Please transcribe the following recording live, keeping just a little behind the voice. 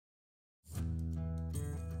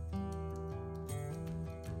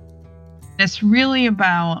It's really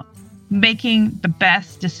about making the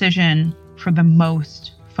best decision for the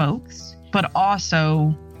most folks, but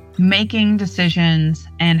also making decisions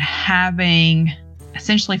and having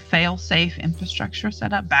essentially fail-safe infrastructure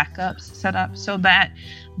set up, backups set up, so that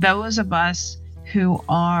those of us who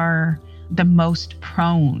are the most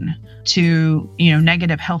prone to,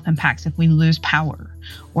 negative health impacts if we lose power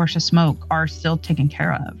or to smoke are still taken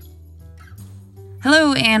care of.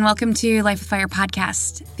 Hello, and welcome to Life with Fire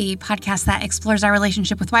podcast, the podcast that explores our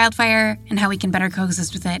relationship with wildfire and how we can better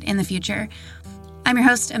coexist with it in the future. I'm your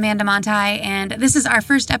host, Amanda Monti, and this is our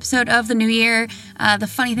first episode of the new year. The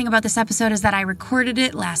funny thing about this episode is that I recorded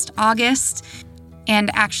it last August,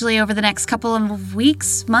 and actually over the next couple of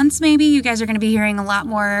weeks, months maybe, you guys are going to be hearing a lot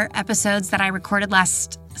more episodes that I recorded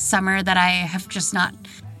last summer that I have just not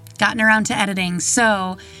gotten around to editing.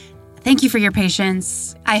 So thank you for your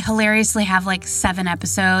patience. I hilariously have like 7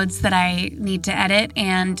 episodes that I need to edit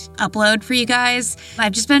and upload for you guys.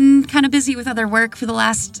 I've just been kind of busy with other work for the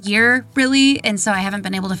last year, really, and so I haven't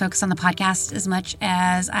been able to focus on the podcast as much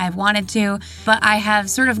as I've wanted to, but I have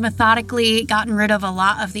sort of methodically gotten rid of a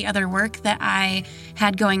lot of the other work that I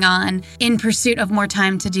had going on in pursuit of more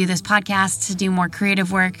time to do this podcast, to do more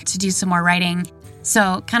creative work, to do some more writing.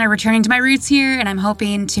 So kind of returning to my roots here, and I'm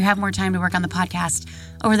hoping to have more time to work on the podcast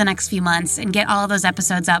over the next few months and get all of those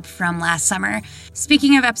episodes up from last summer.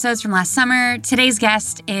 Speaking of episodes from last summer, today's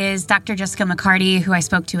guest is Dr. Jessica McCarty, who I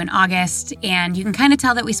spoke to in August. And you can kind of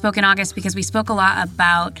tell that we spoke in August because we spoke a lot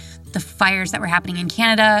about the fires that were happening in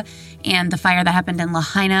Canada and the fire that happened in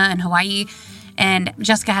Lahaina in Hawaii. And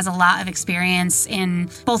Jessica has a lot of experience in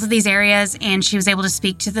both of these areas, and she was able to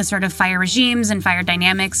speak to the sort of fire regimes and fire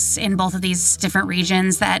dynamics in both of these different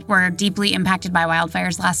regions that were deeply impacted by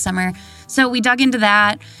wildfires last summer. So we dug into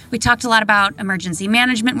that. We talked a lot about emergency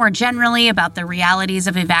management more generally, about the realities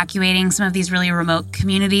of evacuating some of these really remote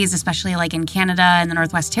communities, especially like in Canada and the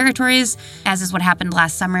Northwest Territories, as is what happened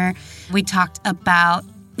last summer. We talked about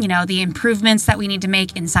the improvements that we need to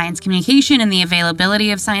make in science communication and the availability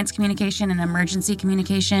of science communication and emergency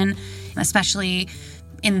communication, especially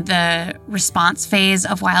in the response phase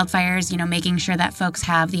of wildfires, making sure that folks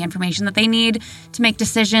have the information that they need to make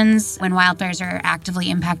decisions when wildfires are actively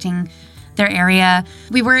impacting their area.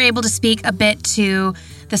 We were able to speak a bit to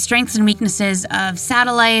the strengths and weaknesses of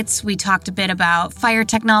satellites. We talked a bit about fire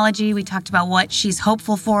technology. We talked about what she's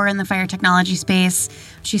hopeful for in the fire technology space.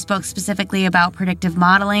 She spoke specifically about predictive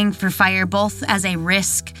modeling for fire, both as a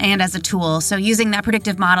risk and as a tool. So using that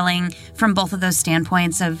predictive modeling from both of those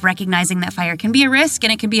standpoints of recognizing that fire can be a risk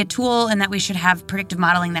and it can be a tool, and that we should have predictive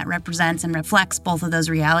modeling that represents and reflects both of those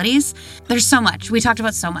realities. There's so much. We talked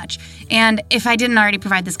about so much. And if I didn't already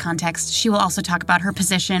provide this context, she will also talk about her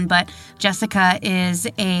position, but Jessica is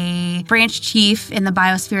a branch chief in the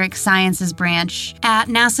Biospheric Sciences branch at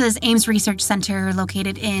NASA's Ames Research Center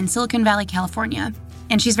located in Silicon Valley, California.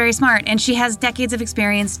 And she's very smart, and she has decades of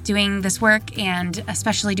experience doing this work, and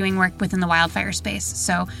especially doing work within the wildfire space.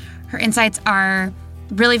 So her insights are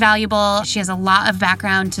really valuable. She has a lot of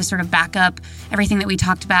background to sort of back up everything that we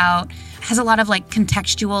talked about, has a lot of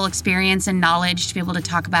contextual experience and knowledge to be able to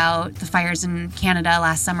talk about the fires in Canada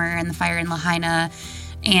last summer and the fire in Lahaina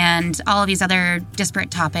and all of these other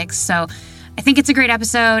disparate topics. So I think it's a great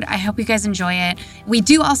episode. I hope you guys enjoy it. We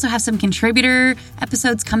do also have some contributor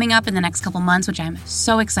episodes coming up in the next couple months, which I'm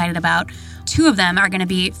so excited about. 2 of them are going to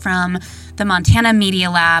be from the Montana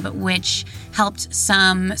Media Lab, which helped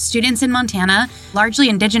some students in Montana, largely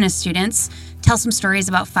Indigenous students, tell some stories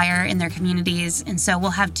about fire in their communities. And so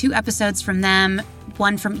we'll have 2 episodes from them,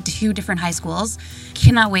 one from 2 different high schools.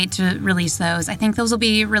 Cannot wait to release those. I think those will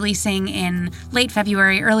be releasing in late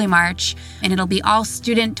February, early March, and it'll be all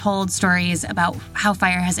student-told stories about how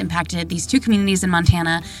fire has impacted these 2 communities in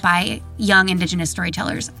Montana by young Indigenous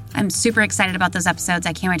storytellers. I'm super excited about those episodes.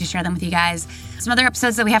 I can't wait to share them with you guys. Some other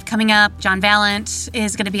episodes that we have coming up, John Vallant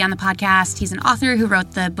is going to be on the podcast. He's an author who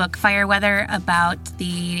wrote the book Fire Weather about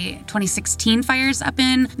the 2016 fires up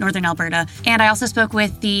in northern Alberta. And I also spoke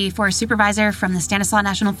with the forest supervisor from the Stanislaus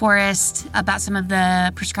National Forest about some of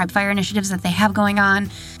the prescribed fire initiatives that they have going on.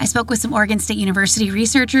 I spoke with some Oregon State University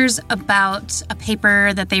researchers about a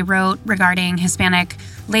paper that they wrote regarding Hispanic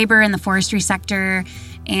labor in the forestry sector.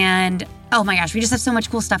 And oh my gosh, we just have so much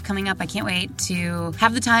cool stuff coming up. I can't wait to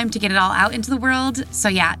have the time to get it all out into the world. So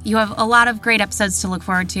yeah, you have a lot of great episodes to look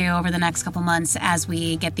forward to over the next couple months as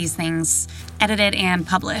we get these things edited and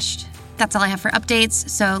published. That's all I have for updates.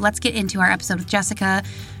 So let's get into our episode with Jessica.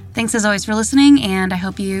 Thanks as always for listening, and I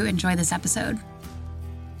hope you enjoy this episode.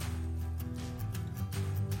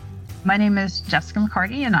 My name is Jessica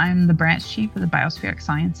McCarty, and I'm the branch chief of the Biospheric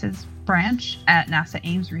Sciences branch at NASA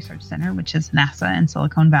Ames Research Center, which is NASA in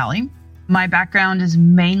Silicon Valley. My background is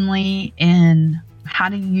mainly in how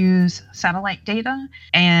to use satellite data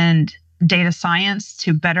and data science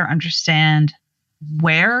to better understand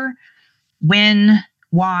where, when,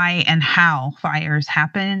 why, and how fires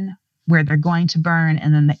happen, where they're going to burn,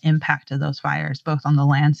 and then the impact of those fires, both on the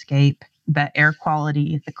landscape, the air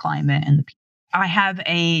quality, the climate, and the people. I have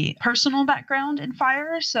a personal background in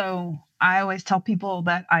fire, so I always tell people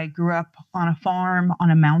that I grew up on a farm on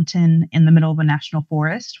a mountain in the middle of a national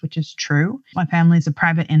forest, which is true. My family is a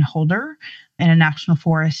private inholder in a national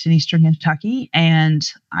forest in eastern Kentucky, and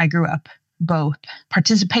I grew up both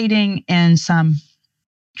participating in some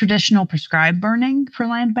traditional prescribed burning for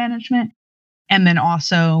land management, and then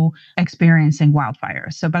also experiencing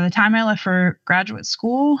wildfires. So by the time I left for graduate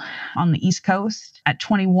school on the East Coast at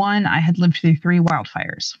 21, I had lived through 3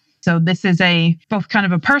 wildfires. So this is both kind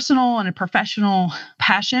of a personal and a professional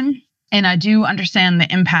passion. And I do understand the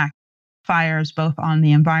impact of fires, both on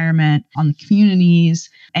the environment, on the communities,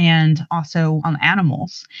 and also on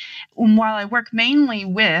animals. And while I work mainly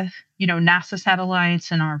with, NASA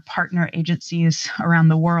satellites and our partner agencies around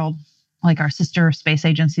the world, like our sister space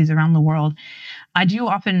agencies around the world, I do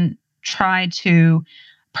often try to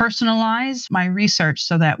personalize my research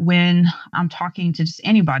so that when I'm talking to just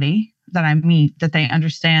anybody that I meet, that they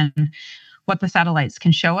understand what the satellites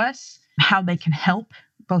can show us, how they can help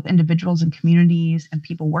both individuals and communities and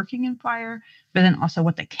people working in fire, but then also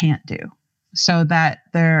what they can't do so that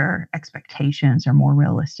their expectations are more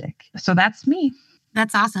realistic. So that's me.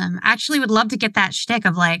 That's awesome. I actually would love to get that shtick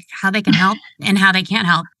of how they can help and how they can't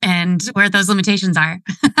help and where those limitations are.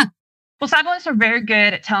 Well, satellites are very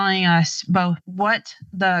good at telling us both what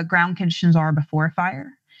the ground conditions are before a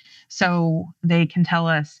fire. So they can tell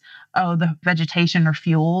us, the vegetation or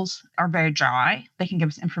fuels are very dry. They can give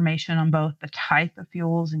us information on both the type of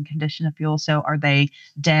fuels and condition of fuels. So are they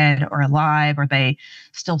dead or alive? Are they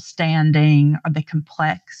still standing? Are they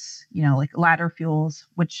complex? Like ladder fuels,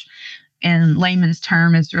 which in layman's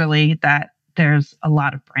term is really that there's a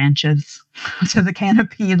lot of branches to the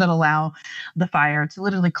canopy that allow the fire to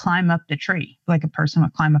literally climb up the tree, like a person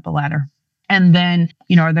would climb up a ladder. And then,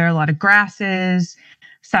 are there a lot of grasses?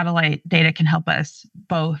 Satellite data can help us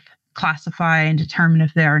both classify and determine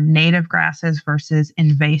if there are native grasses versus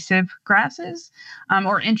invasive grasses,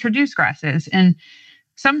 or introduced grasses. And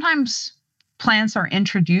sometimes plants are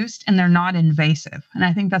introduced and they're not invasive. And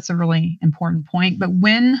I think that's a really important point. But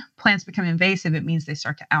when plants become invasive, it means they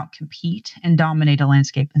start to outcompete and dominate a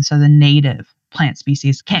landscape. And so the native plant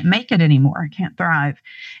species can't make it anymore, can't thrive.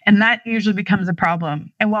 And that usually becomes a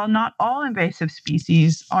problem. And while not all invasive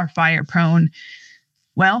species are fire prone,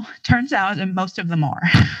 well, turns out that most of them are.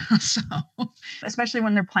 So, especially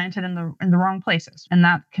when they're planted in the wrong places. And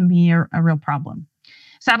that can be a real problem.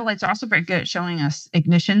 Satellites are also very good at showing us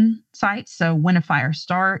ignition sites. So when a fire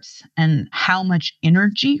starts and how much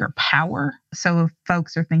energy or power. So if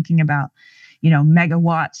folks are thinking about,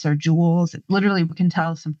 megawatts or joules, it literally can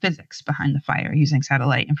tell some physics behind the fire using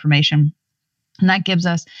satellite information. And that gives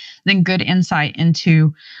us then good insight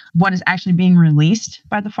into what is actually being released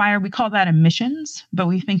by the fire. We call that emissions, but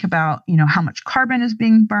we think about, how much carbon is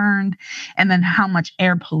being burned and then how much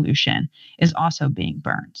air pollution is also being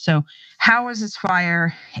burned. So how is this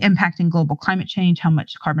fire impacting global climate change? How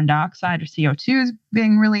much carbon dioxide or CO2 is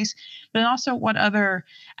being released? But then also what other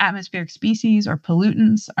atmospheric species or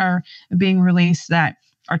pollutants are being released that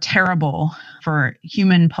are terrible for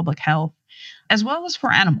human public health, as well as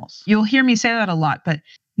for animals. You'll hear me say that a lot, but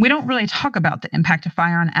we don't really talk about the impact of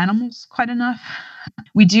fire on animals quite enough.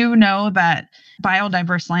 We do know that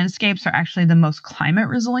biodiverse landscapes are actually the most climate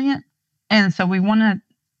resilient. And so we want to,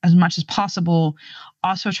 as much as possible,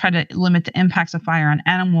 also try to limit the impacts of fire on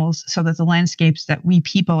animals so that the landscapes that we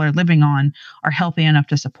people are living on are healthy enough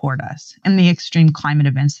to support us in the extreme climate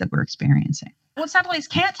events that we're experiencing. What satellites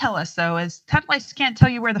can't tell us, though, is satellites can't tell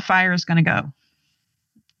you where the fire is going to go.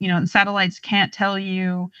 And satellites can't tell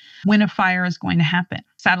you when a fire is going to happen.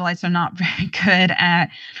 Satellites are not very good at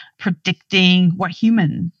predicting what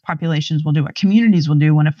human populations will do, what communities will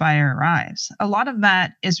do when a fire arrives. A lot of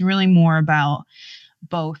that is really more about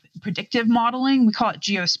both predictive modeling. We call it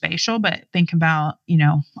geospatial, but think about,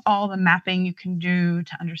 all the mapping you can do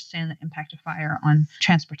to understand the impact of fire on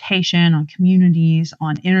transportation, on communities,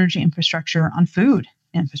 on energy infrastructure, on food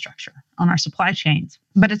infrastructure, on our supply chains.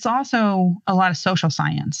 But it's also a lot of social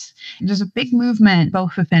science. There's a big movement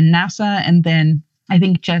both within NASA and then I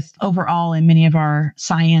think just overall in many of our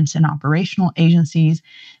science and operational agencies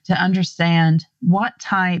to understand what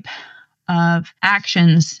type of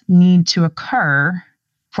actions need to occur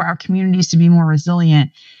for our communities to be more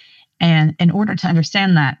resilient. And in order to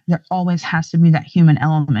understand that, there always has to be that human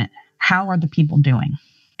element. How are the people doing?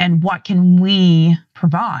 and what can we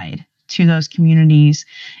provide to those communities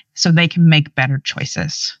so they can make better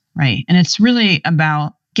choices, right? And it's really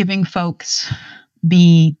about giving folks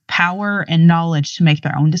the power and knowledge to make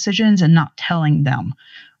their own decisions and not telling them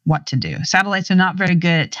what to do. Satellites are not very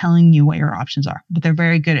good at telling you what your options are, but they're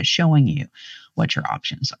very good at showing you what your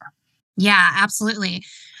options are. Yeah, absolutely.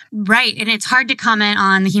 Right. And it's hard to comment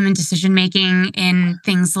on the human decision making in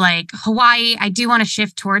things like Hawaii. I do want to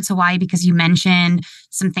shift towards Hawaii because you mentioned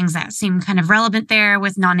some things that seem kind of relevant there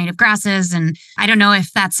with non-native grasses. And I don't know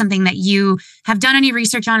if that's something that you have done any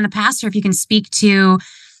research on in the past, or if you can speak to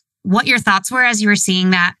what your thoughts were as you were seeing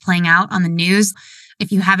that playing out on the news.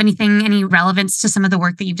 If you have any relevance to some of the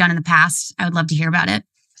work that you've done in the past, I would love to hear about it.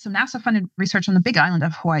 Some NASA-funded research on the Big Island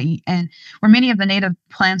of Hawaii, and where many of the native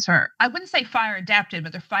plants are, I wouldn't say fire adapted,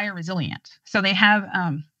 but they're fire resilient. So they have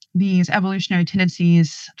these evolutionary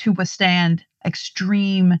tendencies to withstand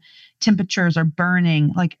extreme temperatures or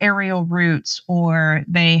burning, like aerial roots, or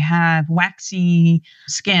they have waxy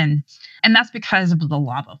skin. And that's because of the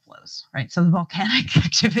lava flows, right? So the volcanic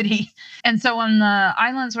activity. And so on the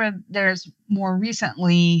islands where there's more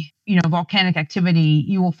recently, volcanic activity,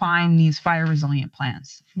 you will find these fire resilient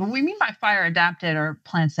plants. What we mean by fire adapted are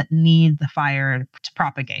plants that need the fire to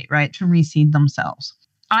propagate, right? To reseed themselves.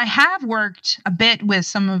 I have worked a bit with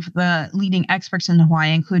some of the leading experts in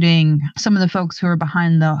Hawaii, including some of the folks who are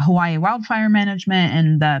behind the Hawaii Wildfire Management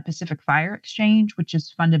and the Pacific Fire Exchange, which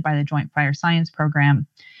is funded by the Joint Fire Science Program.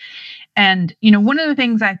 And, one of the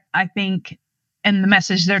things I think, and the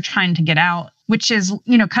message they're trying to get out, which is,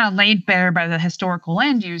 kind of laid bare by the historical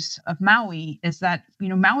land use of Maui, is that,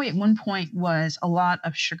 Maui at one point was a lot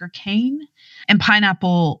of sugarcane and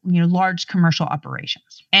pineapple, large commercial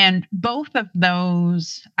operations. And both of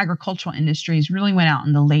those agricultural industries really went out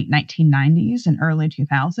in the late 1990s and early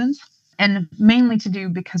 2000s, and mainly to do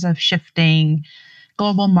because of shifting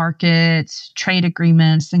global markets, trade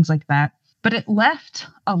agreements, things like that. But it left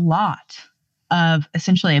a lot of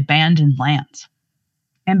essentially abandoned lands.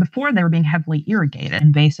 And before they were being heavily irrigated,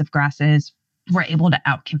 invasive grasses were able to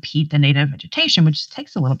outcompete the native vegetation, which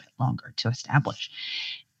takes a little bit longer to establish.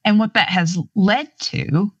 And what that has led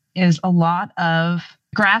to is a lot of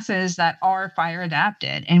grasses that are fire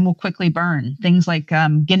adapted and will quickly burn, things like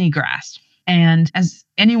guinea grass. And as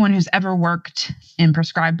anyone who's ever worked in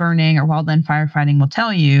prescribed burning or wildland firefighting will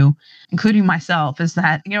tell you, including myself, is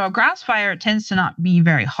that, a grass fire tends to not be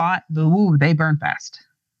very hot, but they burn fast,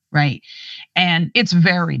 right? And it's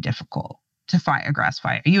very difficult to fight a grass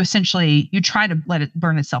fire. You try to let it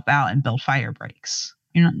burn itself out and build fire breaks.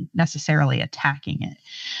 You're not necessarily attacking it.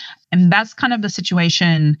 And that's kind of the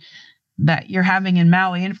situation that you're having in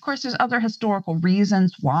Maui. And of course, there's other historical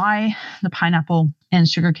reasons why the pineapple and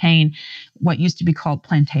sugarcane, what used to be called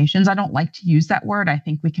plantations. I don't like to use that word. I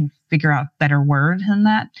think we can figure out a better word than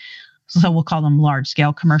that. So we'll call them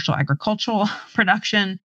large-scale commercial agricultural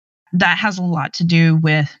production. That has a lot to do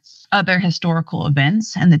with other historical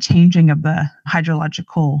events and the changing of the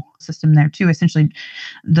hydrological system there too, essentially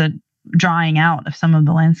the drying out of some of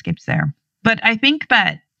the landscapes there. But I think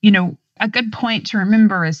that, a good point to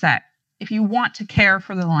remember is that if you want to care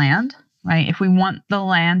for the land, right, if we want the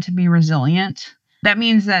land to be resilient, that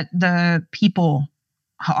means that the people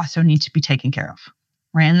also need to be taken care of,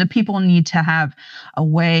 right? And the people need to have a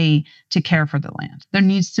way to care for the land. There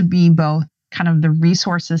needs to be both kind of the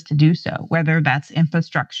resources to do so, whether that's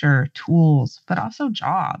infrastructure, tools, but also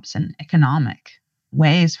jobs and economic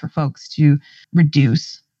ways for folks to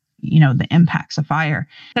reduce, the impacts of fire.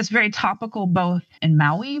 That's very topical both in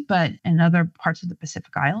Maui, but in other parts of the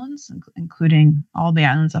Pacific Islands, including all the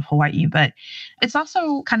islands of Hawaii. But it's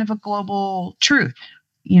also kind of a global truth.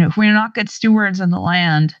 If we're not good stewards of the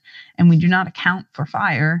land and we do not account for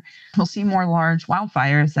fire, we'll see more large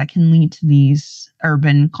wildfires that can lead to these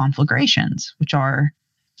urban conflagrations, which are,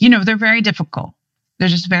 they're very difficult. They're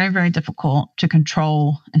just very, very difficult to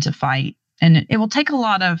control and to fight. And it will take a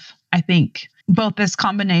lot of, I think, both this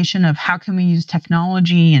combination of how can we use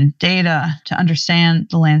technology and data to understand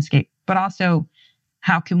the landscape, but also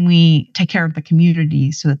how can we take care of the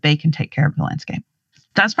community so that they can take care of the landscape.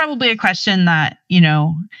 That's probably a question that,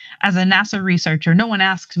 as a NASA researcher, no one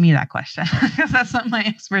asks me that question because that's not my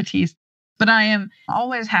expertise. But I am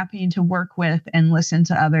always happy to work with and listen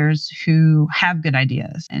to others who have good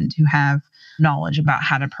ideas and who have knowledge about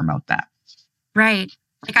how to promote that. Right.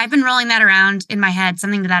 I've been rolling that around in my head,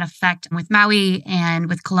 something to that effect with Maui and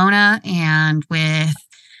with Kelowna and with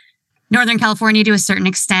Northern California to a certain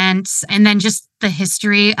extent. And then just the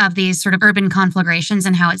history of these sort of urban conflagrations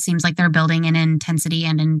and how it seems like they're building in intensity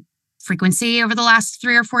and in frequency over the last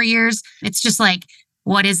 3 or 4 years. It's just like,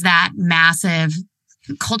 what is that massive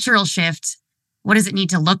cultural shift what does it need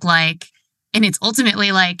to look like? And it's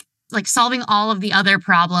ultimately like solving all of the other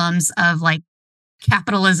problems of like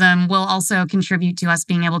capitalism will also contribute to us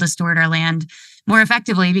being able to steward our land more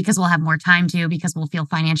effectively because we'll have more time to, because we'll feel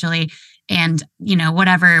financially and,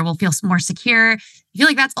 whatever, we'll feel more secure. I feel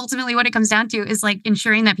like that's ultimately what it comes down to, is like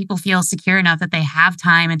ensuring that people feel secure enough that they have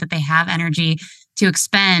time and that they have energy to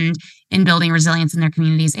expend in building resilience in their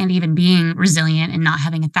communities and even being resilient and not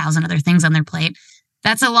having 1,000 other things on their plate.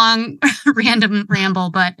 That's a long random ramble,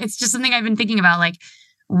 but it's just something I've been thinking about. Like,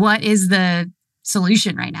 what is the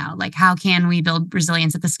solution right now? Like, how can we build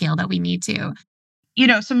resilience at the scale that we need to?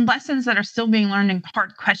 Some lessons that are still being learned and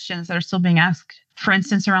hard questions that are still being asked, for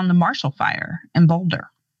instance, around the Marshall Fire in Boulder,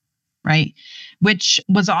 right? Which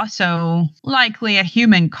was also likely a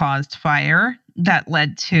human-caused fire that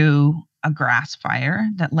led to a grass fire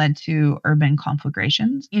that led to urban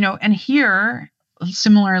conflagrations. And here,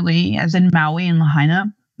 similarly, as in Maui and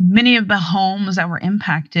Lahaina, many of the homes that were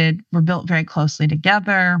impacted were built very closely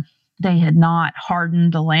together. They had not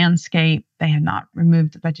hardened the landscape. They had not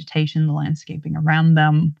removed the vegetation, the landscaping around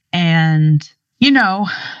them. And,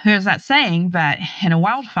 there's that saying that in a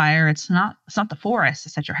wildfire, it's not the forest that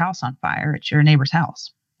set your house on fire, it's your neighbor's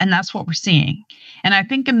house. And that's what we're seeing. And I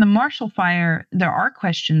think in the Marshall Fire, there are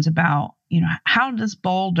questions about, how does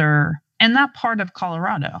Boulder and that part of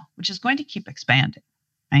Colorado, which is going to keep expanding,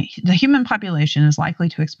 right? The human population is likely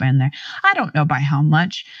to expand there. I don't know by how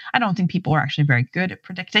much. I don't think people are actually very good at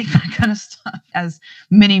predicting that kind of stuff, as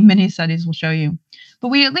many, many studies will show you. But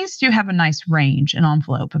we at least do have a nice range and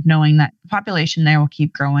envelope of knowing that the population there will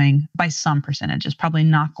keep growing by some percentage. It's probably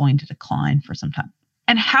not going to decline for some time.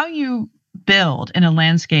 And how you build in a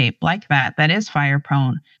landscape like that is fire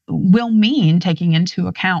prone will mean taking into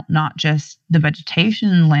account not just the vegetation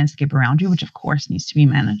and landscape around you, which of course needs to be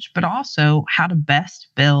managed, but also how to best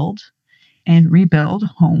build and rebuild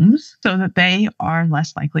homes so that they are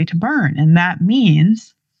less likely to burn. And that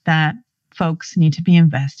means that folks need to be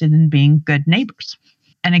invested in being good neighbors.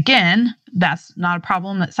 And again, that's not a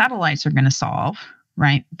problem that satellites are going to solve,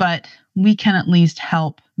 right? But we can at least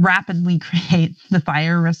help rapidly create the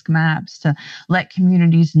fire risk maps to let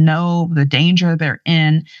communities know the danger they're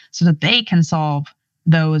in so that they can solve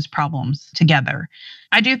those problems together.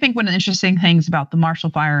 I do think one of the interesting things about the Marshall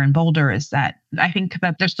Fire in Boulder is that I think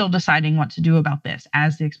that they're still deciding what to do about this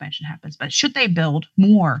as the expansion happens. But should they build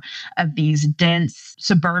more of these dense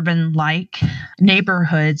suburban-like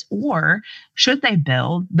neighborhoods, or should they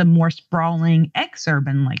build the more sprawling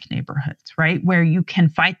ex-urban-like neighborhoods, right, where you can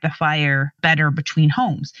fight the fire better between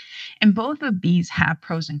homes? And both of these have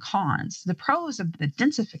pros and cons. The pros of the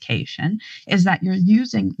densification is that you're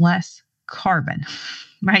using less carbon,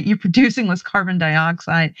 right? You're producing less carbon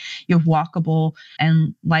dioxide. You have walkable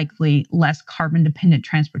and likely less carbon dependent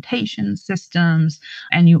transportation systems.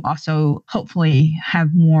 And you also hopefully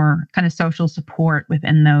have more kind of social support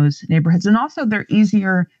within those neighborhoods. And also they're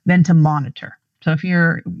easier then to monitor. So if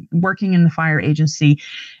you're working in the fire agency,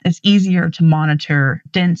 it's easier to monitor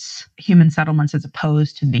dense human settlements as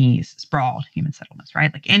opposed to these sprawled human settlements,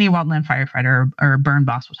 right? Like any wildland firefighter or burn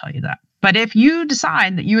boss will tell you that. But if you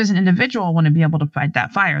decide that you as an individual want to be able to fight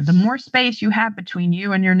that fire, the more space you have between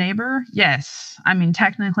you and your neighbor, yes, I mean,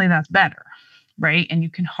 technically that's better, right? And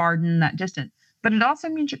you can harden that distance. But it also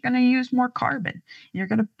means you're going to use more carbon. You're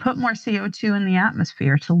going to put more CO2 in the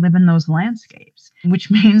atmosphere to live in those landscapes,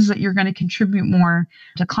 which means that you're going to contribute more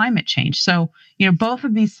to climate change. So, both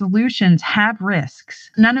of these solutions have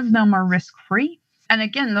risks. None of them are risk-free. And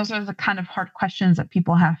again, those are the kind of hard questions that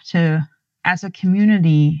people have to, as a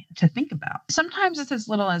community, to think about. Sometimes it's as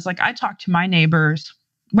little as, like, I talk to my neighbors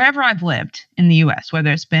wherever I've lived in the U.S., whether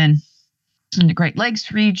it's been in the Great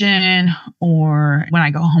Lakes region, or when I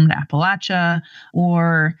go home to Appalachia,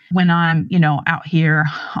 or when I'm, out here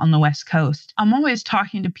on the West Coast. I'm always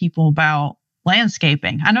talking to people about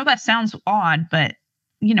landscaping. I know that sounds odd, but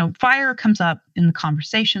fire comes up in the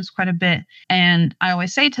conversations quite a bit. And I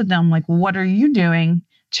always say to them, like, what are you doing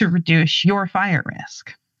to reduce your fire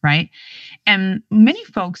risk? Right. And many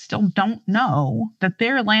folks still don't know that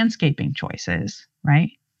their landscaping choices,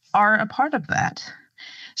 right, are a part of that.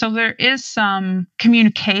 So there is some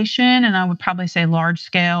communication, and I would probably say large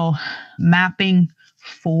scale mapping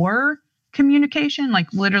for communication,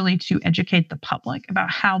 like literally to educate the public about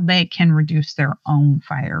how they can reduce their own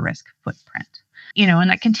fire risk footprint. And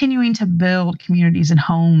that continuing to build communities and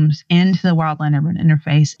homes into the wildland urban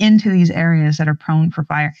interface, into these areas that are prone for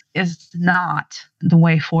fire, is not the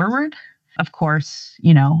way forward. Of course,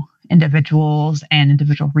 individuals and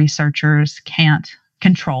individual researchers can't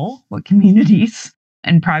control what communities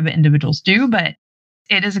and private individuals do, but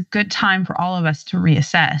it is a good time for all of us to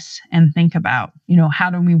reassess and think about, how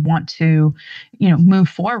do we want to, move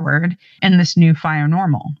forward in this new fire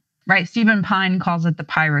normal, right? Stephen Pine calls it the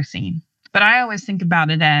pyrocene. But I always think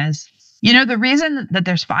about it as, the reason that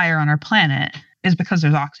there's fire on our planet is because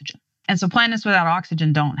there's oxygen. And so planets without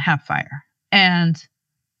oxygen don't have fire. And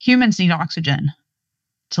humans need oxygen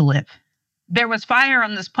to live. There was fire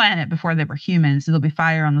on this planet before there were humans. There'll be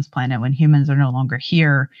fire on this planet when humans are no longer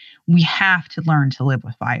here. We have to learn to live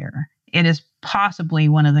with fire. It is possibly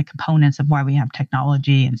one of the components of why we have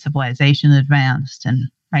technology and civilization advanced, and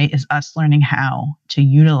right, is us learning how to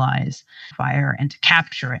utilize fire and to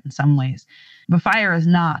capture it in some ways. But fire is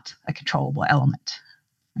not a controllable element.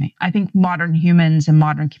 Right? I think modern humans and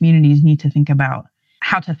modern communities need to think about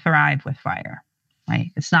how to thrive with fire.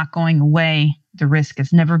 Right? It's not going away. The risk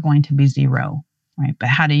is never going to be zero, right? But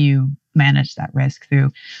how do you manage that risk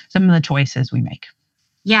through some of the choices we make?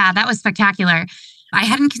 Yeah, that was spectacular. I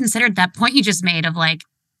hadn't considered that point you just made of like,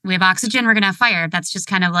 we have oxygen, we're going to have fire. That's just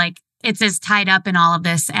kind of like, it's as tied up in all of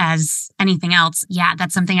this as anything else. Yeah,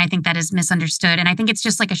 that's something I think that is misunderstood. And I think it's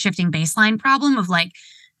just like a shifting baseline problem of like,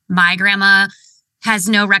 my grandma has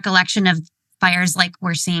no recollection of fires like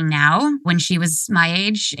we're seeing now when she was my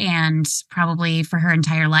age and probably for her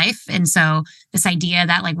entire life. And so this idea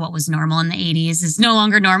that like what was normal in the 80s is no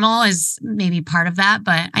longer normal is maybe part of that.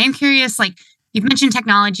 But I am curious, like you've mentioned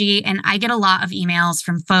technology, and I get a lot of emails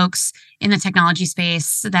from folks in the technology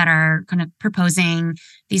space that are kind of proposing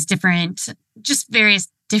these different, just various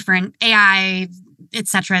different AI, et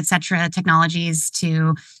cetera, technologies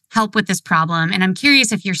to help with this problem. And I'm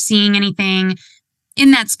curious if you're seeing anything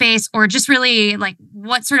in that space, or just really like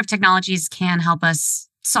what sort of technologies can help us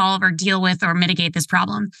solve or deal with or mitigate this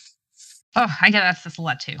problem? Oh, I get asked this a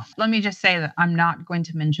lot too. Let me just say that I'm not going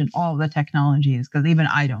to mention all of the technologies because even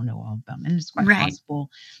I don't know all of them. And it's quite possible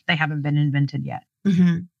they haven't been invented yet.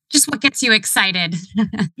 Mm-hmm. Just what gets you excited?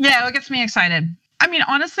 Yeah, what gets me excited? I mean,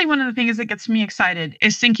 honestly, one of the things that gets me excited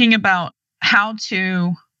is thinking about how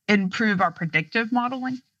to improve our predictive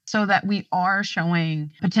modeling, so that we are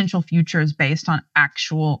showing potential futures based on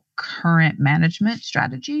actual current management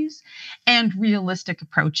strategies and realistic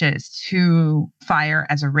approaches to fire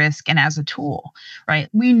as a risk and as a tool, right?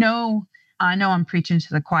 I know I'm preaching to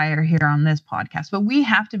the choir here on this podcast, but we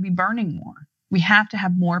have to be burning more. We have to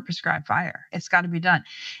have more prescribed fire. It's got to be done.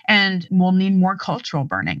 And we'll need more cultural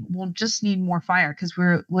burning. We'll just need more fire because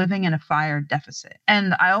we're living in a fire deficit.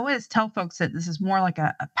 And I always tell folks that this is more like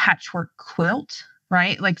a patchwork quilt.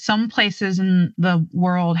 Right? Like some places in the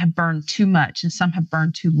world have burned too much and some have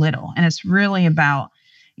burned too little. And it's really about,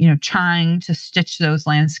 trying to stitch those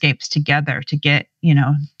landscapes together to get,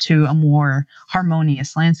 to a more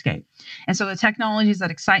harmonious landscape. And so the technologies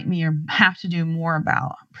that excite me have to do more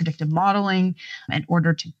about predictive modeling in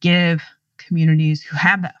order to give communities who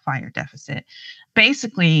have that fire deficit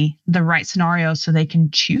basically the right scenarios so they can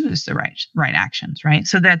choose the right actions, right?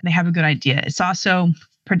 So that they have a good idea. It's also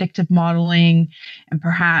predictive modeling and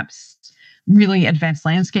perhaps really advanced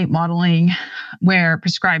landscape modeling where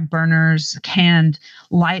prescribed burners can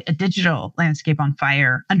light a digital landscape on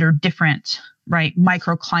fire under different,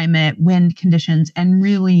 microclimate, wind conditions, and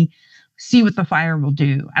really see what the fire will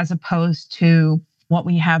do, as opposed to what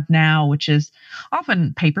we have now, which is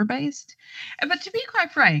often paper-based. But to be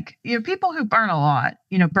quite frank, people who burn a lot,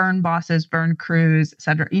 burn bosses, burn crews, et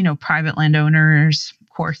cetera, private landowners, of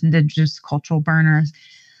course, indigenous cultural burners,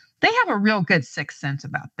 they have a real good sixth sense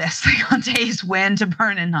about this, like on days when to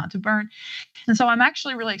burn and not to burn. And so I'm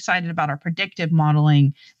actually really excited about our predictive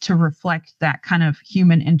modeling to reflect that kind of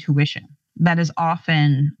human intuition that is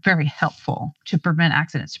often very helpful to prevent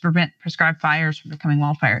accidents, to prevent prescribed fires from becoming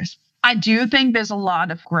wildfires. I do think there's a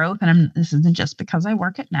lot of growth, and this isn't just because I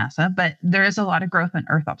work at NASA, but there is a lot of growth in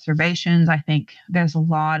Earth observations. I think there's a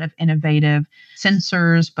lot of innovative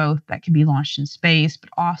sensors, both that can be launched in space, but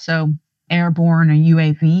also airborne or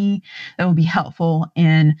UAV that will be helpful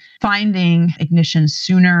in finding ignition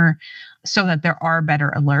sooner so that there are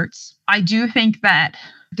better alerts. I do think that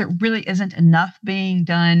there really isn't enough being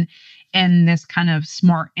done in this kind of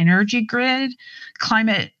smart energy grid,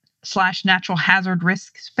 climate/natural hazard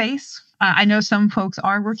risk space. I know some folks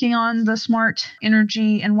are working on the smart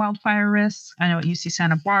energy and wildfire risks. I know at UC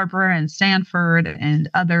Santa Barbara and Stanford and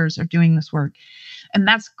others are doing this work. And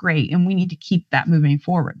that's great. And we need to keep that moving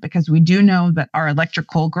forward because we do know that our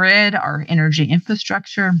electrical grid, our energy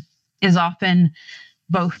infrastructure is often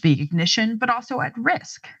both the ignition, but also at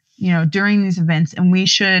risk, during these events. And we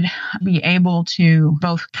should be able to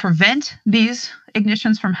both prevent these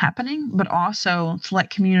ignitions from happening, but also to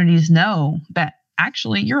let communities know that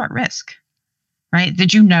actually you're at risk, right?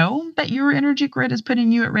 Did you know that your energy grid is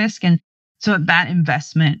putting you at risk? And so that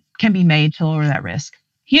investment can be made to lower that risk.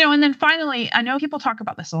 And then finally, I know people talk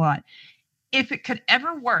about this a lot. If it could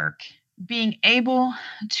ever work, being able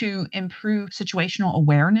to improve situational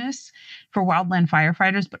awareness for wildland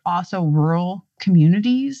firefighters, but also rural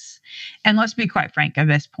communities. And let's be quite frank at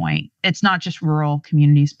this point, it's not just rural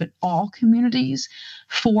communities, but all communities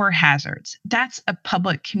for hazards. That's a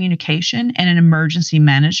public communication and an emergency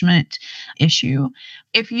management issue.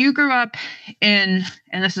 If you grew up and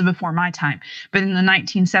this is before my time, but in the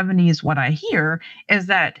 1970s, what I hear is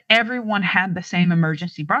that everyone had the same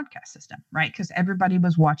emergency broadcast system, right? Because everybody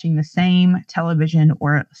was watching the same television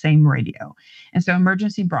or same radio. And so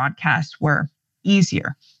emergency broadcasts were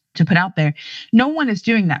easier to put out there. No one is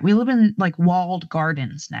doing that. We live in like walled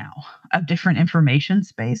gardens now of different information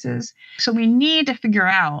spaces. So we need to figure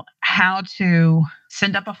out how to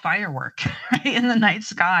send up a firework right, in the night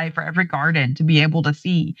sky for every garden to be able to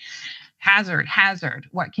see hazard,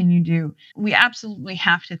 what can you do? We absolutely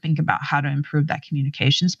have to think about how to improve that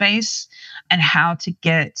communication space and how to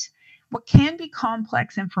get what can be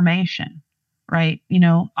complex information. Right.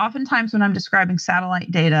 Oftentimes when I'm describing satellite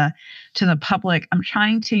data to the public, I'm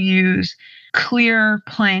trying to use clear,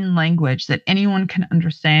 plain language that anyone can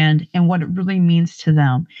understand and what it really means to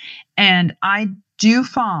them. And I do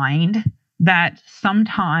find that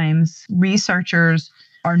sometimes researchers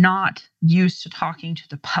are not used to talking to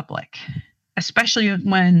the public, especially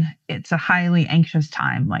when it's a highly anxious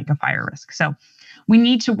time like a fire risk. So we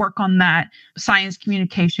need to work on that science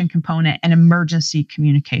communication component and emergency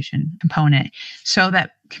communication component so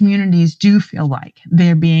that communities do feel like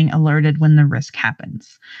they're being alerted when the risk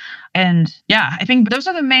happens. And yeah, I think those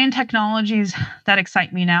are the main technologies that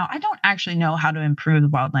excite me now. I don't actually know how to improve the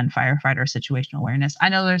wildland firefighter situational awareness. I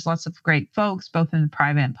know there's lots of great folks, both in the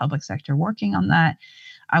private and public sector, working on that.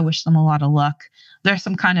 I wish them a lot of luck. There's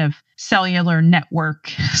some kind of cellular network /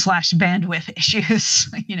 bandwidth issues,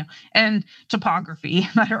 and topography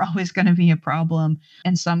that are always going to be a problem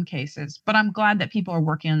in some cases. But I'm glad that people are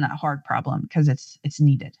working on that hard problem because it's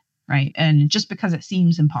needed, right? And just because it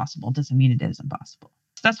seems impossible doesn't mean it is impossible.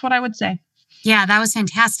 So that's what I would say. Yeah, that was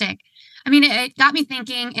fantastic. I mean, it got me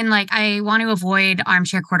thinking, and I want to avoid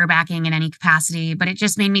armchair quarterbacking in any capacity, but it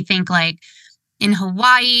just made me think in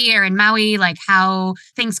Hawaii or in Maui, how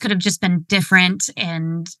things could have just been different.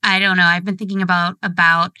 And I don't know, I've been thinking about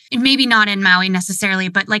maybe not in Maui necessarily,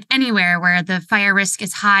 but anywhere where the fire risk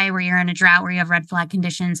is high, where you're in a drought, where you have red flag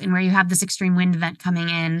conditions, and where you have this extreme wind event coming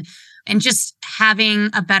in, and just having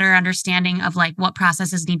a better understanding of what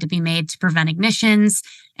processes need to be made to prevent ignitions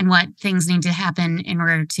and what things need to happen in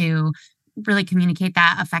order to really communicate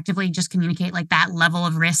that effectively, just communicate that level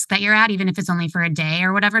of risk that you're at, even if it's only for a day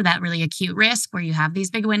or whatever, that really acute risk where you have these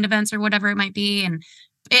big wind events or whatever it might be. And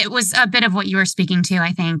it was a bit of what you were speaking to,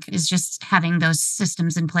 I think, is just having those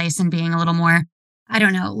systems in place and being a little more, a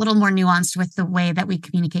little more nuanced with the way that we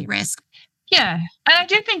communicate risk. Yeah. And I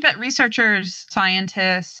do think that researchers,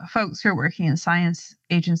 scientists, folks who are working in science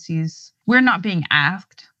agencies, we're not being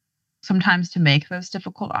asked sometimes to make those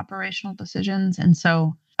difficult operational decisions. And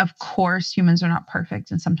so of course, humans are not perfect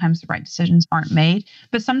and sometimes the right decisions aren't made,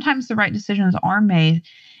 but sometimes the right decisions are made.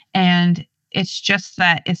 And it's just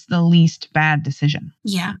that it's the least bad decision.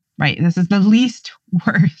 Yeah. Right. This is the least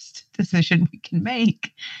worst decision we can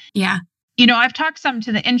make. Yeah. I've talked some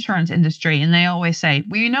to the insurance industry and they always say,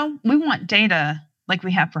 well, we want data like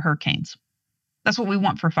we have for hurricanes. That's what we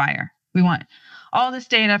want for fire. We want all this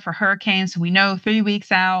data for hurricanes. So we know 3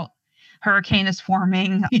 weeks out, hurricane is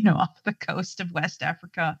forming, off the coast of West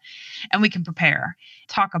Africa, and we can prepare.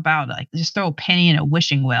 Talk about just throw a penny in a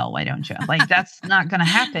wishing well, why don't you? That's not going to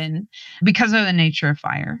happen because of the nature of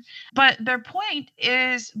fire. But their point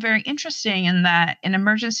is very interesting in that in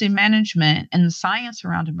emergency management and the science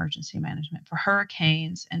around emergency management for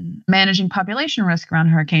hurricanes and managing population risk around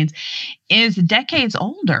hurricanes is decades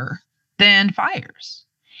older than fires.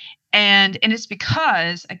 And it's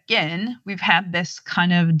because, again, we've had this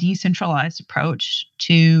kind of decentralized approach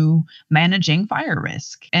to managing fire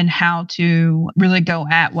risk and how to really go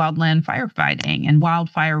at wildland firefighting and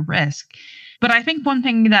wildfire risk. But I think one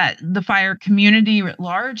thing that the fire community at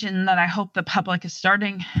large and that I hope the public is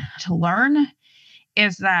starting to learn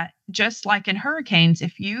is that just like in hurricanes,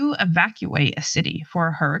 if you evacuate a city for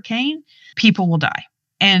a hurricane, people will die.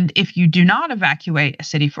 And if you do not evacuate a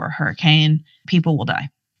city for a hurricane, people will die.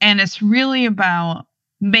 And it's really about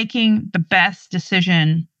making the best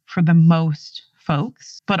decision for the most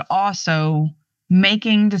folks, but also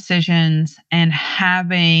making decisions and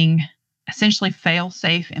having essentially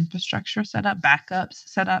fail-safe infrastructure set up, backups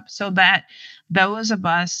set up, so that those of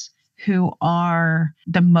us who are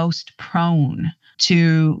the most prone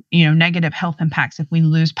to, negative health impacts if we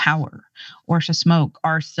lose power or to smoke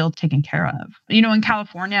are still taken care of. In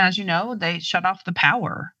California, as you know, they shut off the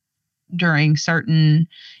power during certain,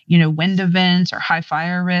 wind events or high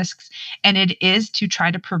fire risks. And it is to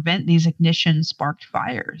try to prevent these ignition sparked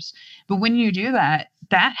fires. But when you do that,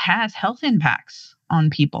 that has health impacts on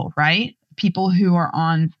people, right? People who are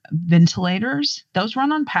on ventilators, those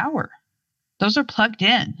run on power. Those are plugged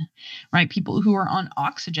in, right? People who are on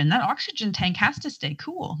oxygen, that oxygen tank has to stay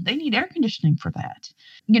cool. They need air conditioning for that.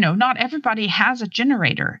 Not everybody has a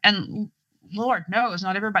generator. And Lord knows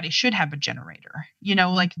not everybody should have a generator,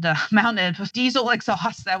 like the amount of diesel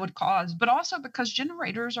exhaust that would cause, but also because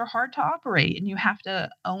generators are hard to operate and you have to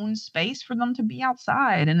own space for them to be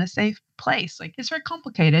outside in a safe place. Like, it's very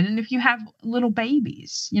complicated. And if you have little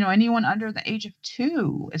babies, anyone under the age of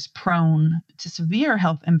 2 is prone to severe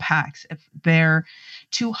health impacts if they're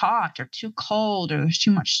too hot or too cold or there's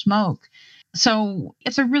too much smoke. So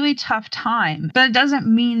it's a really tough time, but it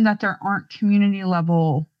doesn't mean that there aren't community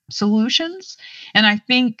level solutions. And I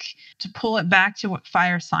think to pull it back to what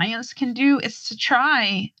fire science can do is to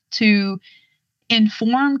try to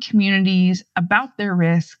inform communities about their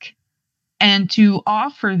risk and to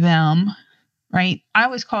offer them, right? I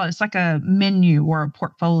always call it's like a menu or a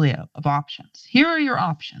portfolio of options. Here are your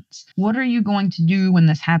options. What are you going to do when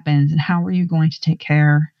this happens? And how are you going to take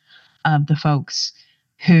care of the folks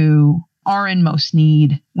who are in most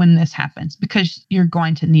need when this happens? Because you're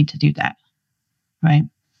going to need to do that, right?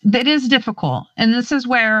 It is difficult. And this is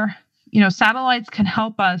where, satellites can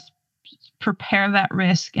help us prepare that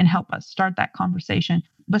risk and help us start that conversation.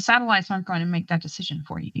 But satellites aren't going to make that decision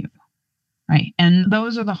for you, right? And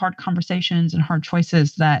those are the hard conversations and hard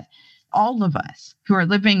choices that all of us who are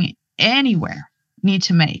living anywhere need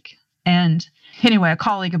to make. And anyway, a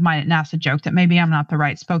colleague of mine at NASA joked that maybe I'm not the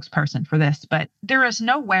right spokesperson for this, but there is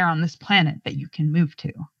nowhere on this planet that you can move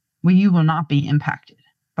to where you will not be impacted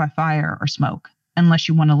by fire or smoke, unless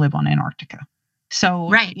you want to live on Antarctica. So,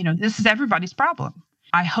 right. This is everybody's problem.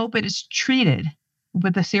 I hope it is treated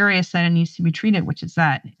with the seriousness that it needs to be treated, which is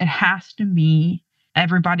that it has to be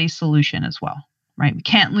everybody's solution as well, right? We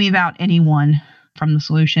can't leave out anyone from the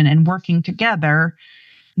solution, and working together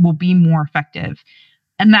will be more effective.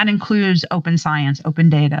 And that includes open science, open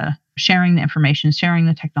data, sharing the information, sharing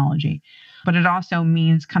the technology. But it also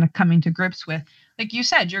means kind of coming to grips with, like you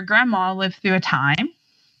said, your grandma lived through a time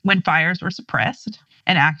when fires were suppressed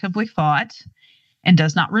and actively fought and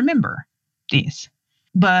does not remember these.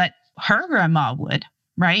 But her grandma would,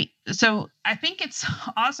 right? So I think it's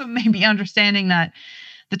also maybe understanding that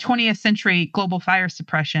the 20th century global fire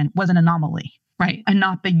suppression was an anomaly, right? And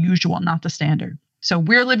not the usual, not the standard. So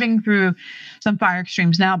we're living through some fire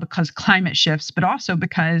extremes now because climate shifts, but also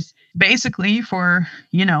because basically for,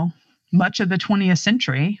 much of the 20th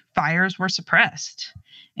century, fires were suppressed.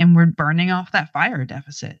 And we're burning off that fire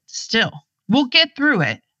deficit still. We'll get through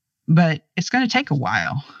it, but it's going to take a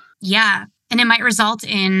while. Yeah. And it might result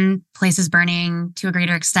in places burning to a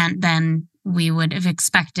greater extent than we would have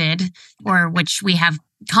expected, or which we have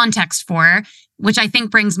context for, which I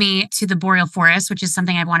think brings me to the boreal forest, which is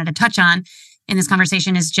something I wanted to touch on in this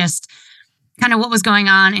conversation, is just kind of what was going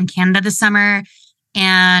on in Canada this summer.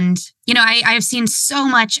 And, I've seen so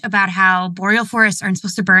much about how boreal forests aren't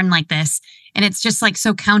supposed to burn like this. And it's just like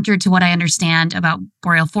so counter to what I understand about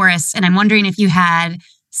boreal forests. And I'm wondering if you had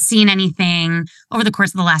seen anything over the course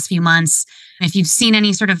of the last few months, if you've seen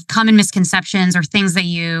any sort of common misconceptions or things that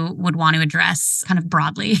you would want to address kind of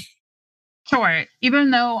broadly. Sure.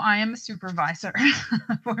 Even though I am a supervisor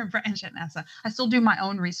for a branch at NASA, I still do my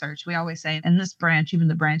own research. We always say in this branch, even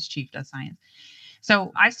the branch chief does science.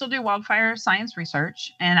 So I still do wildfire science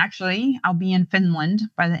research. And actually, I'll be in Finland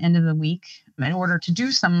by the end of the week in order to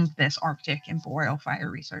do some of this Arctic and boreal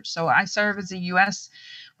fire research. So I serve as a U.S.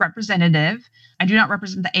 representative. I do not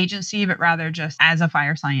represent the agency, but rather just as a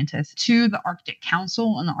fire scientist to the Arctic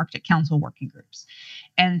Council and the Arctic Council working groups.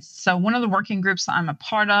 And so one of the working groups that I'm a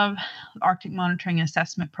part of, the Arctic Monitoring and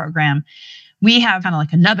Assessment Program, we have kind of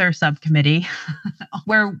like another subcommittee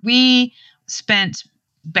where we spent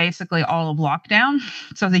basically all of lockdown,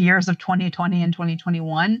 so the years of 2020 and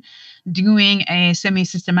 2021, doing a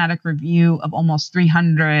semi-systematic review of almost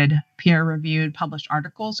 300 peer-reviewed published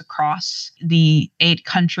articles across the 8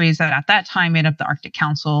 countries that at that time made up the Arctic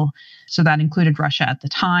Council. So that included Russia at the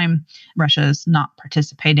time. Russia is not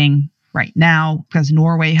participating right now because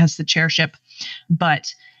Norway has the chairship.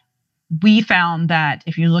 But we found that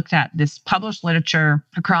if you looked at this published literature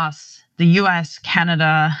across the US,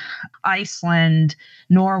 Canada, Iceland,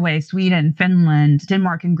 Norway, Sweden, Finland,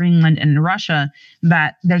 Denmark, and Greenland, and Russia,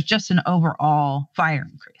 that there's just an overall fire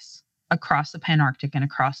increase. across the Panarctic and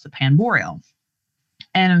across the Panboreal.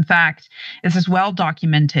 And in fact, this is well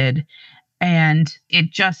documented, and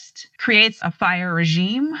it just creates a fire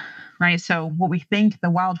regime, right? So what we think the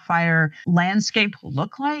wildfire landscape will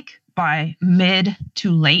look like by mid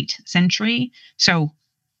to late century, so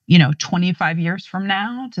 25 years from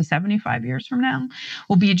now to 75 years from now,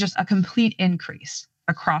 will be just a complete increase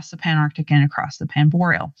across the Panarctic and across the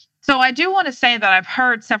Panboreal. So I do want to say that I've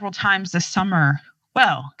heard several times this summer,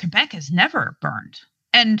 well, Quebec has never burned.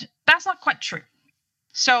 And that's not quite true.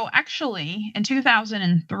 So actually, in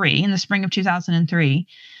 2003, in the spring of 2003,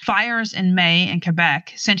 fires in May in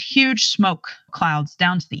Quebec sent huge smoke clouds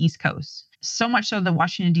down to the East Coast. So much so that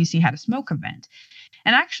Washington, D.C. had a smoke event.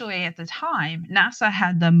 And actually, at the time, NASA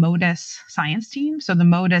had the MODIS science team. So the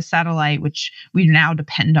MODIS satellite, which we now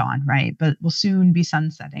depend on, right, but will soon be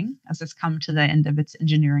sunsetting as it's come to the end of its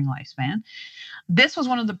engineering lifespan. This was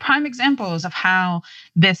one of the prime examples of how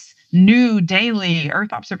this new daily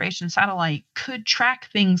Earth observation satellite could track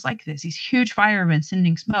things like this, these huge fire events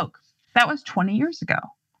sending smoke. That was 20 years ago,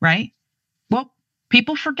 right? Well,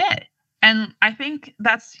 people forget. And I think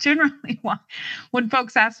that's generally why when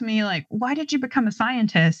folks ask me, like, why did you become a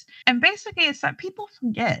scientist? And basically it's that people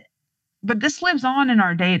forget. But this lives on in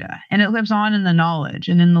our data, and it lives on in the knowledge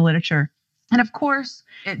and in the literature. And of course,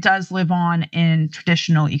 it does live on in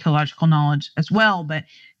traditional ecological knowledge as well. But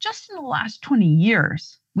just in the last 20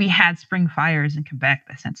 years, we had spring fires in Quebec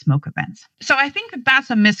that sent smoke events. So I think that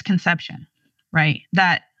that's a misconception, right?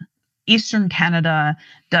 That Eastern Canada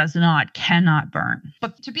cannot burn.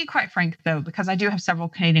 But to be quite frank, though, because I do have several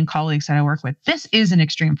Canadian colleagues that I work with, this is an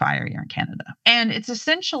extreme fire year in Canada. And it's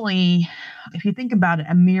essentially, if you think about it,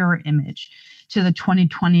 a mirror image to the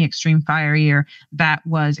 2020 extreme fire year that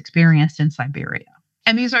was experienced in Siberia.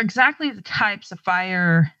 And these are exactly the types of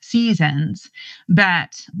fire seasons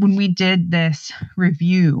that when we did this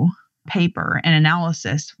review paper and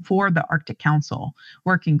analysis for the Arctic Council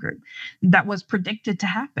working group, that was predicted to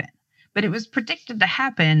happen. But it was predicted to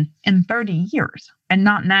happen in 30 years and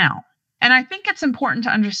not now. And I think it's important to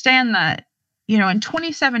understand that, in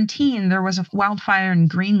 2017, there was a wildfire in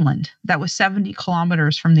Greenland that was 70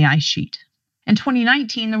 kilometers from the ice sheet. In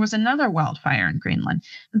 2019, there was another wildfire in Greenland.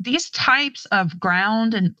 These types of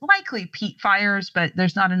ground and likely peat fires, but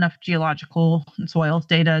there's not enough geological and soils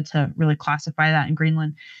data to really classify that in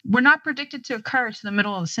Greenland, were not predicted to occur to the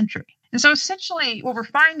middle of the century. And so essentially what we're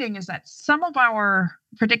finding is that some of our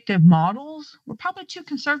predictive models were probably too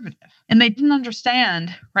conservative, and they didn't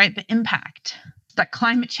understand, right, the impact that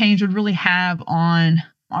climate change would really have on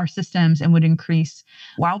our systems and would increase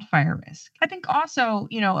wildfire risk. I think also,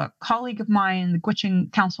 a colleague of mine, the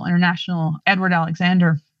Gwich'in Council International, Edward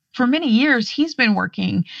Alexander, for many years, he's been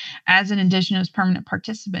working as an Indigenous permanent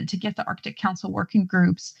participant to get the Arctic Council working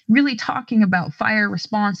groups really talking about fire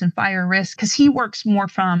response and fire risk, because he works more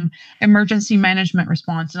from emergency management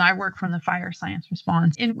response and I work from the fire science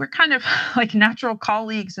response. And we're kind of like natural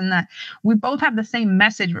colleagues in that we both have the same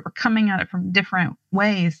message, but we're coming at it from different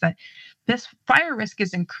ways, that this fire risk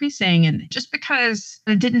is increasing. And just because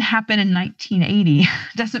it didn't happen in 1980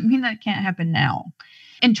 doesn't mean that it can't happen now.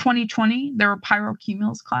 In 2020, there were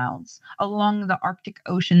pyrocumulus clouds along the Arctic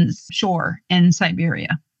Ocean's shore in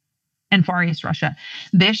Siberia and Far East Russia.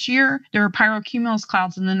 This year, there were pyrocumulus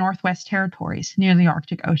clouds in the Northwest Territories near the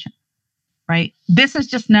Arctic Ocean, right? This is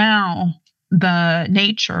just now the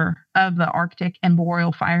nature of the Arctic and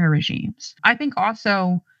boreal fire regimes. I think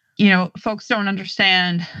also, folks don't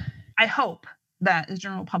understand, I hope that the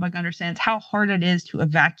general public understands how hard it is to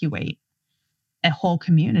evacuate a whole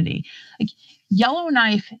community. Like,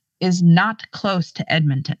 Yellowknife is not close to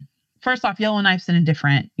Edmonton. First off, Yellowknife's in a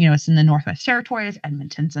different, it's in the Northwest Territories,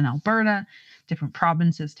 Edmonton's in Alberta, different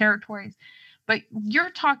provinces, territories. But you're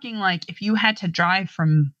talking like if you had to drive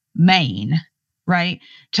from Maine, right,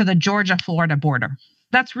 to the Georgia-Florida border.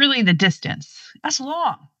 That's really the distance. That's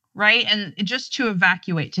long, right? And just to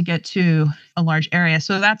evacuate to get to a large area.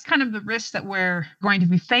 So that's kind of the risk that we're going to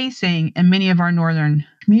be facing in many of our northern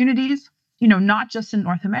communities. Not just in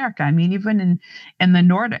North America. I mean, even in the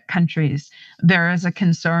Nordic countries, there is a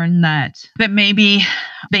concern that maybe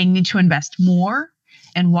they need to invest more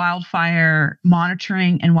in wildfire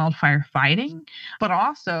monitoring and wildfire fighting, but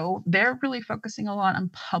also they're really focusing a lot on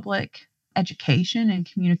public education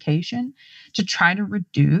and communication to try to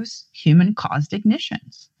reduce human-caused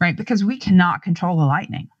ignitions, right? Because we cannot control the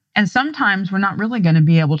lightning. And sometimes we're not really going to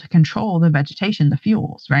be able to control the vegetation, the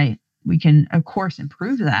fuels, right? We can, of course,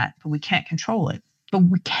 improve that, but we can't control it. But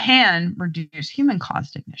we can reduce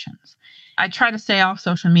human-caused ignitions. I try to stay off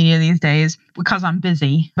social media these days because I'm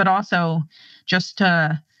busy, but also just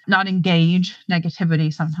to not engage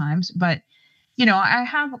negativity sometimes. But, I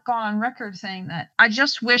have gone on record saying that I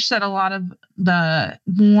just wish that a lot of the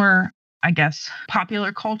more, I guess,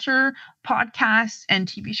 popular culture podcasts and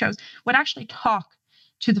TV shows would actually talk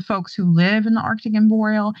to the folks who live in the Arctic and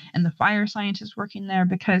Boreal and the fire scientists working there,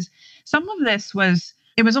 because some of this was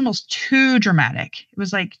almost too dramatic. It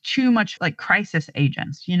was like too much like crisis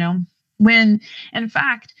agents, when in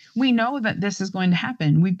fact, we know that this is going to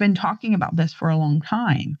happen. We've been talking about this for a long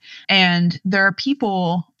time. And there are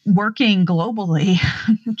people working globally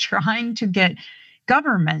trying to get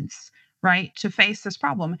governments, right, to face this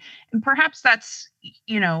problem. And perhaps that's,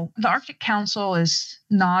 the Arctic Council is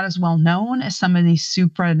not as well known as some of these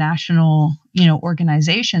supranational,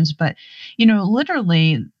 organizations. But,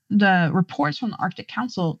 literally, the reports from the Arctic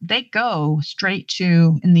Council, they go straight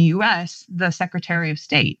to, in the US, the Secretary of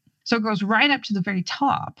State. So it goes right up to the very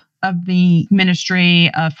top of the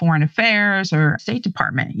Ministry of Foreign Affairs or State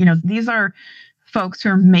Department. These are folks who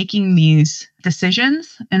are making these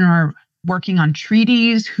decisions and are working on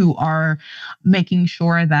treaties, who are making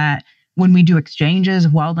sure that when we do exchanges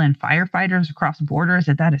of wildland firefighters across borders,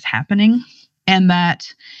 that is happening. And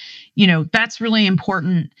that, that's really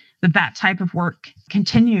important that type of work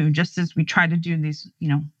continue, just as we try to do these,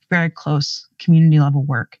 very close community level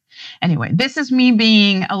work. Anyway, this is me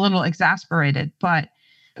being a little exasperated, but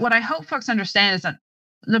what I hope folks understand is that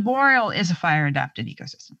the Boreal is a fire adapted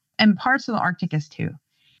ecosystem, and parts of the Arctic is too.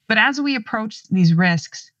 But as we approach these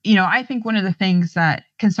risks, I think one of the things that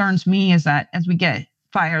concerns me is that as we get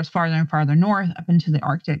fires farther and farther north up into the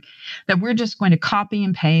Arctic, that we're just going to copy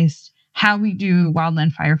and paste how we do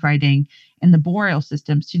wildland firefighting in the boreal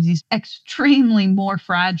systems to these extremely more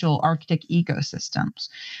fragile Arctic ecosystems,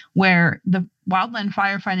 where the wildland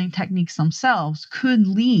firefighting techniques themselves could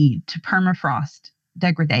lead to permafrost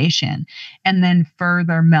degradation and then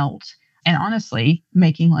further melt, and honestly,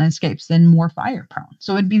 making landscapes then more fire prone.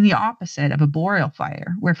 So it'd be the opposite of a boreal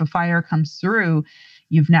fire, where if a fire comes through,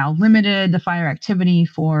 you've now limited the fire activity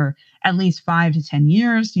for at least 5 to 10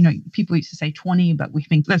 years. People used to say 20, but we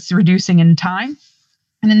think that's reducing in time.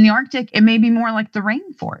 And in the Arctic, it may be more like the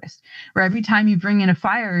rainforest, where every time you bring in a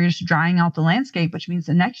fire, you're just drying out the landscape, which means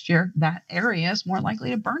the next year that area is more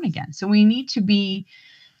likely to burn again. So we need to be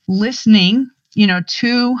listening,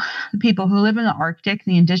 to the people who live in the Arctic,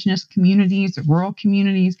 the indigenous communities, the rural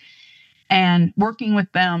communities, and working with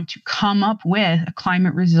them to come up with a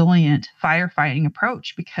climate resilient firefighting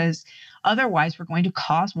approach, because otherwise we're going to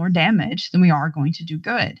cause more damage than we are going to do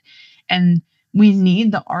good. And we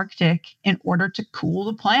need the Arctic in order to cool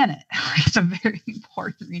the planet. It's a very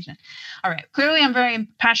important region. All right. Clearly, I'm very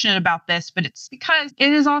passionate about this, but it's because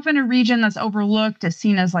it is often a region that's overlooked, as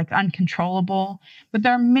seen as like uncontrollable. But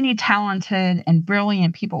there are many talented and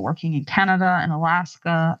brilliant people working in Canada and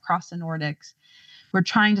Alaska, across the Nordics. We're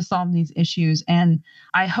trying to solve these issues. And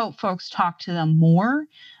I hope folks talk to them more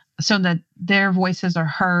so that their voices are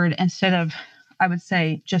heard instead of, I would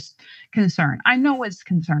say, just concern. I know it's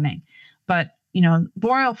concerning, but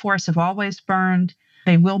boreal forests have always burned.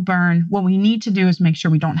 They will burn. What we need to do is make sure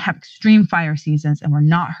we don't have extreme fire seasons and we're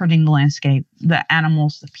not hurting the landscape, the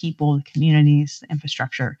animals, the people, the communities, the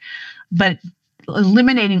infrastructure. But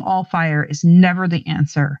eliminating all fire is never the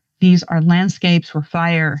answer. These are landscapes where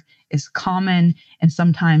fire is common and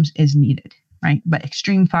sometimes is needed, right? But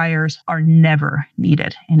extreme fires are never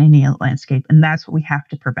needed in any landscape. And that's what we have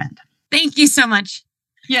to prevent. Thank you so much.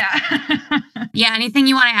 Yeah. Yeah. Anything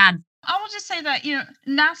you want to add? I will just say that,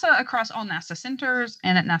 NASA across all NASA centers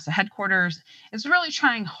and at NASA headquarters is really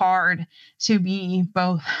trying hard to be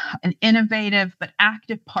both an innovative but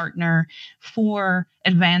active partner for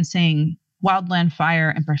advancing wildland fire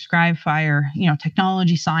and prescribed fire,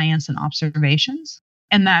 technology, science, and observations.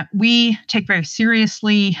 And that we take very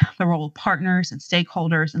seriously the role of partners and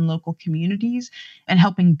stakeholders in local communities and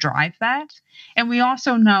helping drive that. And we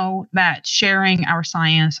also know that sharing our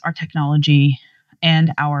science, our technology,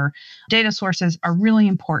 and our data sources are really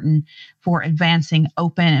important for advancing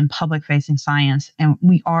open and public-facing science. And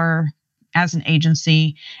we are, as an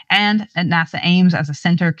agency and at NASA Ames as a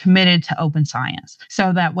center, committed to open science,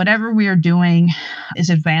 so that whatever we are doing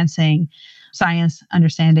is advancing science,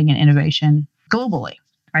 understanding, and innovation globally,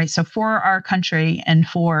 right? So for our country and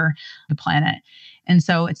for the planet. And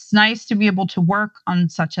so it's nice to be able to work on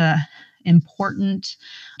such a important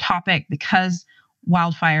topic, because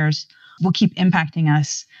wildfires will keep impacting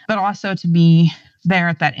us, but also to be there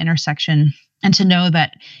at that intersection and to know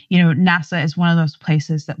that, NASA is one of those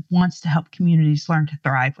places that wants to help communities learn to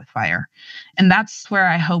thrive with fire. And that's where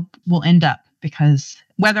I hope we'll end up, because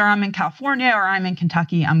whether I'm in California or I'm in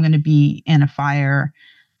Kentucky, I'm going to be in a fire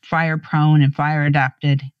prone and fire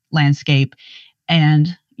adapted landscape.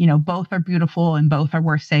 And, both are beautiful and both are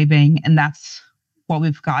worth saving. And that's what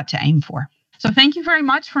we've got to aim for. So thank you very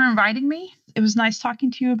much for inviting me. It was nice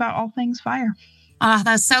talking to you about all things fire. Oh,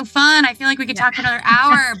 that was so fun. I feel like we could talk for another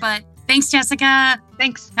hour, but thanks, Jessica.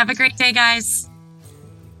 Thanks. Have a great day, guys.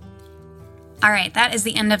 All right, that is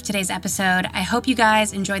the end of today's episode. I hope you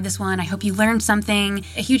guys enjoyed this one. I hope you learned something.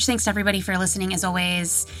 A huge thanks to everybody for listening, as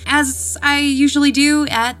always. As I usually do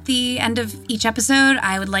at the end of each episode,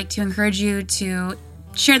 I would like to encourage you to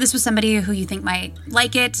share this with somebody who you think might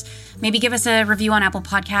like it. Maybe give us a review on Apple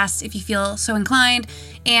Podcasts if you feel so inclined.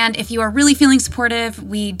 And if you are really feeling supportive,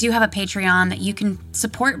 we do have a Patreon that you can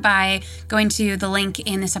support by going to the link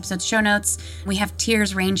in this episode's show notes. We have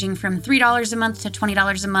tiers ranging from $3 a month to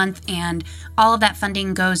 $20 a month, and all of that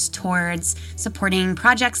funding goes towards supporting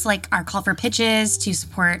projects like our Call for Pitches to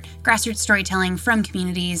support grassroots storytelling from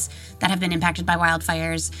communities that have been impacted by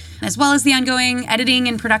wildfires, as well as the ongoing editing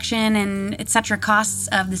and production and etc. costs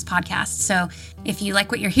of this podcast. So if you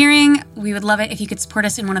like what you're hearing, we would love it if you could support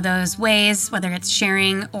us in one of those ways, whether it's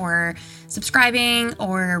sharing or subscribing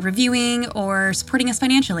or reviewing or supporting us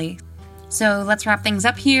financially. So let's wrap things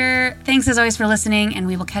up here. Thanks as always for listening, and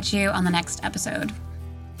we will catch you on the next episode.